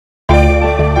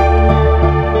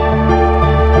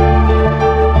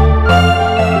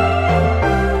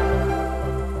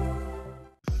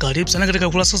Karibu sana katika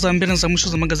kurasa za mbele za mwisho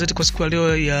za magazeti kwa siku ya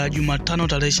leo ya Jumatano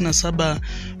tarehe 27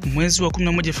 mwezi wa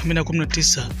 11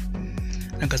 2019.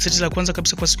 Na gazeti la kwanza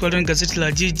kabisa kwa siku ya leo ni gazeti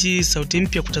la Jiji Sauti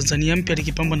Mpya kwa Tanzania Mpya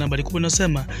likipambwa na habari kubwa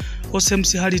inayosema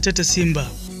Aussems hali tete Simba.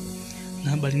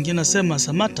 Na habari nyingine inasema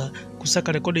Samata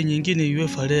kusaka rekodi nyingine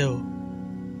UEFA leo.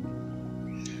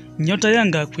 Nyota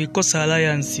Yanga kuikosa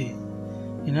Alliance.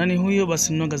 Ni nani huyo?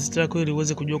 Basi nunua gazeti lako ili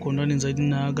uweze kujua kwa undani zaidi.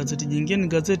 Na gazeti jingine ni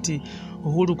gazeti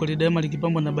Uhuru kwa daima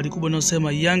likipambwa na habari kubwa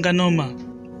inayosema Yanga noma.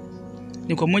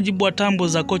 Ni kwa mujibu wa tambo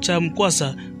za kocha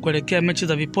Mkwasa kuelekea mechi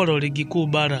za viporo ligi kuu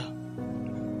bara.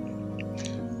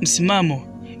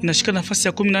 Msimamo inashika nafasi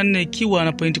ya 14 ikiwa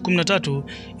na pointi 13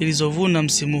 ilizovuna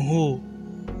msimu huu.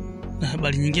 Na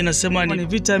habari nyingine nasema ni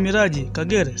vita ya miraji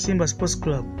Kagere Simba Sports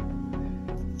Club.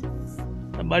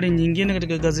 Habari nyingine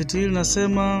katika gazeti hili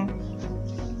nasema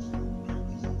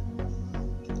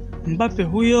Mbappe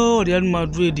huyo Real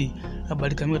Madrid.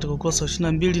 Habari kamili katika ukurasa wa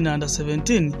 22 na under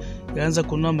 17 yaanza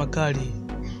kunua makali.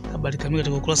 Habari kamili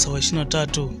katika ukurasa wa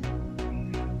 23.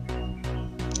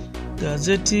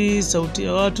 Gazeti Sauti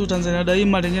ya Watu Tanzania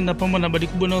Daima lenye napambwa na habari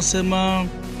kubwa inayosema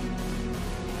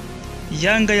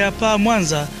Yanga ya paa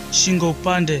Mwanza shingo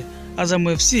upande.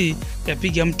 Azam FC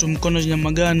yapiga mtu mkono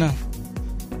Nyamagana.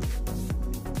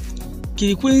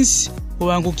 Kili Queens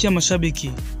waangukia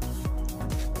mashabiki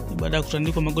baada ya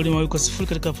kutandikwa magoli 2-0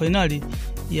 katika finali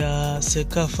ya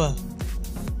Sekafa.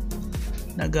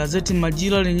 Na gazeti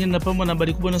Majira lenye napambwa na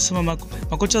habari kubwa inasema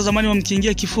makocha wa zamani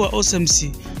wamkiingia kifua Aussems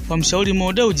wamshauri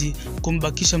Modeuji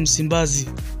kumbakisha Msimbazi.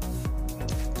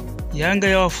 Yanga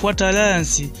ya wafuata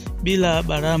Alliance bila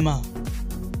Barama.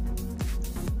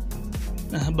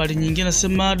 Na habari nyingine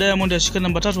nasema Diamond ashika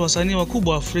namba 3 wasanii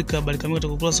wakubwa Afrika. Habari kamili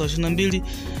katika ukurasa wa 22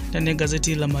 ndani ya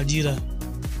gazeti la Majira.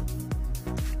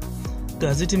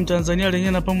 Gazeti Mtanzania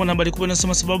lenye napambwa na habari kubwa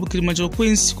inasema sababu Kilimanjaro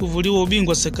Queens kuvuliwa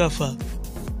ubingwa Sekafa.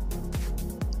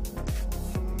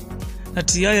 Na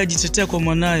Tia ajitetea kwa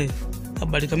mwanae.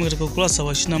 Habari kamili katika ukurasa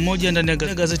wa 21 ndani ya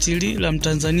gazeti hili la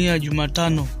Mtanzania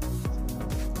Jumatano.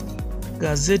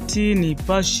 Gazeti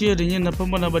Nipashe lenye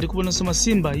napambwa na habari kubwa inasema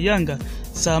Simba Yanga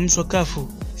saamshwa kafu.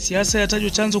 Siasa yatajwa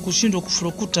chanzo kushindwa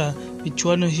kufurukuta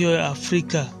michuano hiyo ya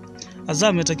Afrika.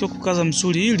 Azam yatakiwa kukaza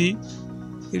msuli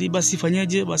ili basi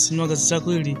fanyaje? Basi nunua gazeti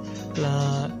lako hili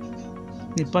la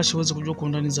Nipashe uweze kujua kwa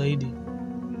undani zaidi.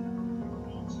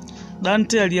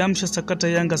 Dante aliamsha sakata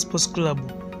Yanga Sports Club.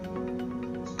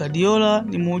 Guardiola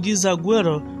ni muujiza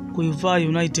Aguero kuivaa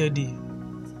United.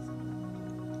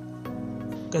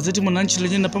 Gazeti Mwananchi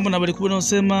lenye napambwa na habari kubwa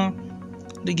inayosema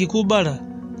ligi kuu bara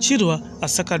Chirwa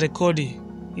asaka rekodi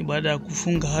baada ya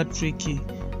kufunga hat-trick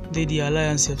dhidi ya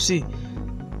Alliance FC.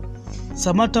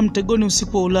 Samata mtegoni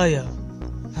usiku wa Ulaya.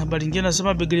 Habari nyingine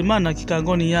nasema Begrimana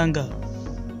kikangoni Yanga.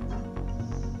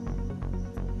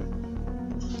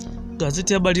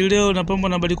 Gazeti Habari Leo napambwa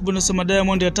na habari kubwa inasema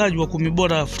Diamond atajwa 10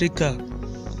 bora Afrika.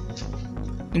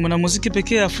 Ni mwanamuziki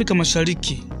pekee Afrika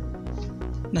Mashariki.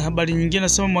 Na habari nyingine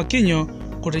nasema Mwakinyo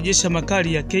kurejesha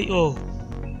makali ya KO.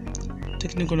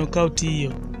 Technical knockout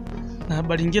hiyo. Na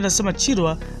habari nyingine nasema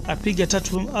Chirwa apiga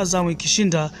 3 Azam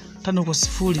ikishinda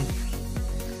 5-0.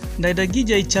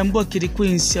 Ndaidagija ichambua Kili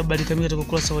Queens. Habari kamili katika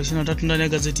ukurasa wa 23 ndani ya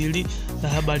gazeti hili la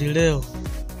Habari Leo.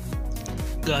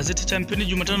 Gazeti Champion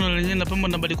Jumatano lenye napambwa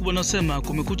na habari kubwa inayosema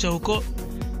kumekucha huko.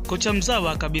 Kocha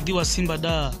mzawa akabidhiwa Simba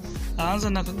daa. Aanza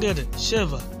na Kagere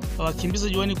Sheva awakimbiza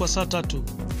juani kwa saa 3.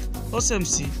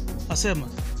 Aussems asema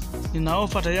nina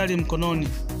ofa tayari mkononi.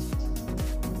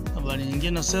 Habari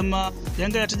nyingine nasema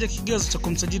Yanga yataja kigezo cha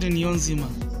kumsajili Niyonzima.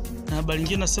 Na habari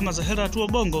nyingine nasema Zahera hatua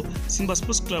Bongo Simba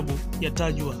Sports Club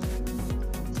yatajwa.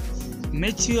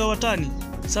 Mechi ya watani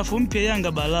Safu mpya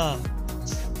Yanga Balaa.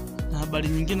 Na habari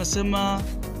nyingine nasema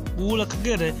Buula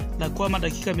Kagere na kwa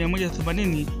dakika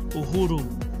 180 Uhuru.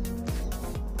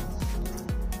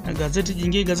 Na gazeti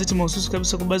jingine gazeti mahususi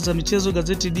kabisa kwa habari za michezo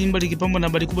gazeti Dimba likipambwa na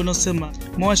habari kubwa inayosema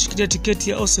mwashikilia tiketi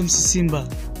ya Aussems Simba.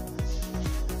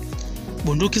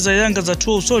 Bunduki za Yanga za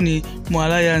tua usoni mwa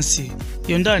Alliance.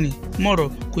 Yondani Moro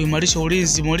kuimarisha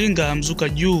ulinzi Moringa amzuka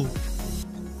juu.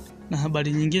 Na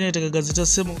habari nyingine katika gazeti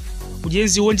nasema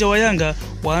ujenzi uwanja wa Yanga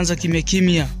waanza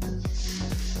kimya.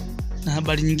 Na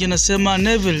habari nyingine nasema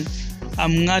Neville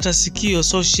amngata sikio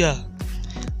Sosha.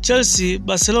 Chelsea,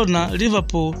 Barcelona,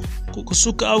 Liverpool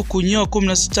kusuka au kunyoa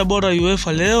 16 bora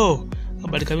UEFA leo.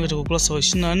 Habari kamili katika ukurasa wa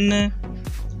 24.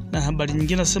 Na habari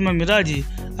nyingine nasema Miraji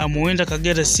amuenda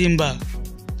Kagere Simba.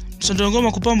 Msando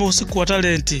ngoma kupamba usiku wa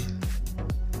talenti.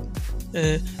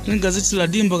 Ni gazeti la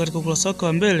Dimba katika ukurasa wake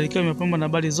wa mbele ikiwa imepambwa na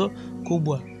habari hizo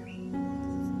kubwa.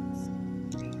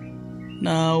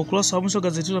 Na ukurasa wa mwisho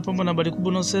gazeti linapambwa na habari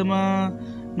kubwa inayosema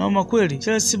noma kweli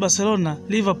Chelsea, Barcelona,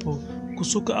 Liverpool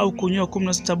kusuka au kunyoa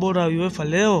 16 bora UEFA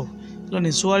leo? Hilo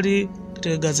ni swali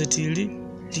katika gazeti hili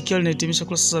likiwa linahitimisha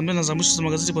kurasa za mbele za mwisho za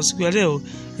magazeti kwa siku ya leo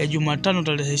ya Jumatano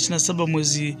tarehe 27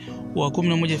 mwezi wa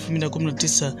 11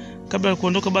 2019. Kabla ya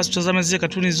kuondoka basi tutazame zile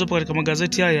katuni zilizopo katika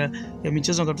magazeti haya ya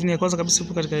michezo. Katuni ya kwanza kabisa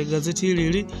ipo katika gazeti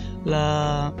hili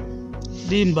la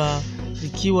Dimba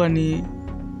likiwa ni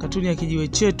katuni ya kijiwe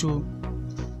chetu.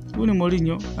 Huyu ni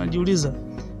Mourinho anajiuliza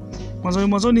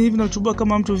mwanzoni hivi nachubua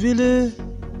kama mtu vile.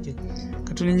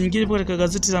 Katuni nyingine ipo katika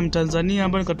gazeti la Mtanzania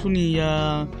ambayo ni katuni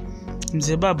ya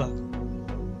Mzee Baba.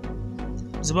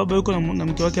 Mzee Baba yuko na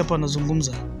mke wake hapa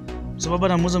anazungumza. Mzee Baba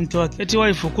anamuuliza mke wake, eti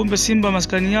wife, kumbe Simba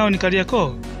maskani yao ni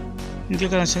Kariakoo? Mke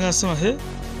wake anashangaa sema,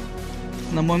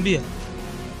 anamwambia,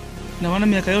 na maana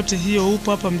miaka yote hiyo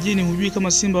upo hapa mjini hujui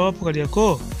kama Simba wapo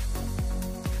Kariakoo?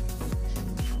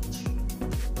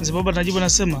 Mzee Baba anajibu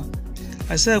anasema,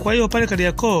 asa kwa hiyo pale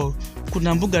Kariakoo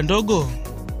kuna mbuga ndogo?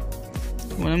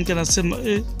 Mwanamke anasema,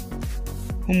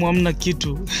 humu hamna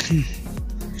kitu.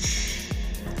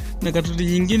 Na katuni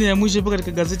nyingine ya mwisho ipo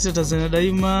katika gazeti la Tanzania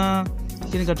Daima,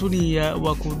 lakini katuni ya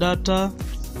Wakudata.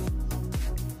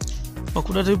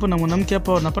 Wakudata yupo na mwanamke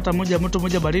hapa wanapata moja moto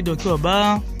moja baridi wakiwa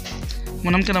baa.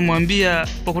 Mwanamke anamwambia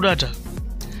Wakudata,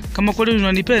 kama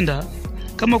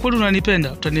kweli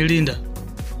unanipenda utanilinda.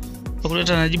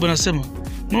 Wakudata anajibu anasema,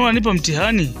 mbona unanipa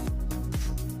mtihani?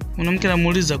 Mwanamke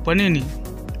anamuuliza, kwa nini?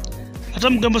 Hata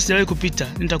mgambo sijawahi kupita,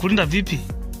 nitakulinda vipi?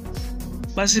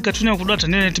 Basi katuni ya Wakudata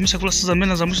ndio inahitimisha kurasa za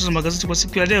mbele za mwisho za magazeti kwa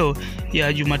siku ya leo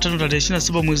ya Jumatano tarehe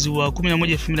 27 mwezi wa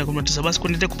 11 2019. Basi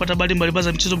kuendelea kupata habari mbalimbali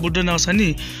za michezo, burudani na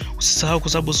wasanii, usisahau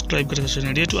kusubscribe katika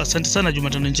channel yetu. Asante sana,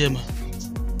 Jumatano njema.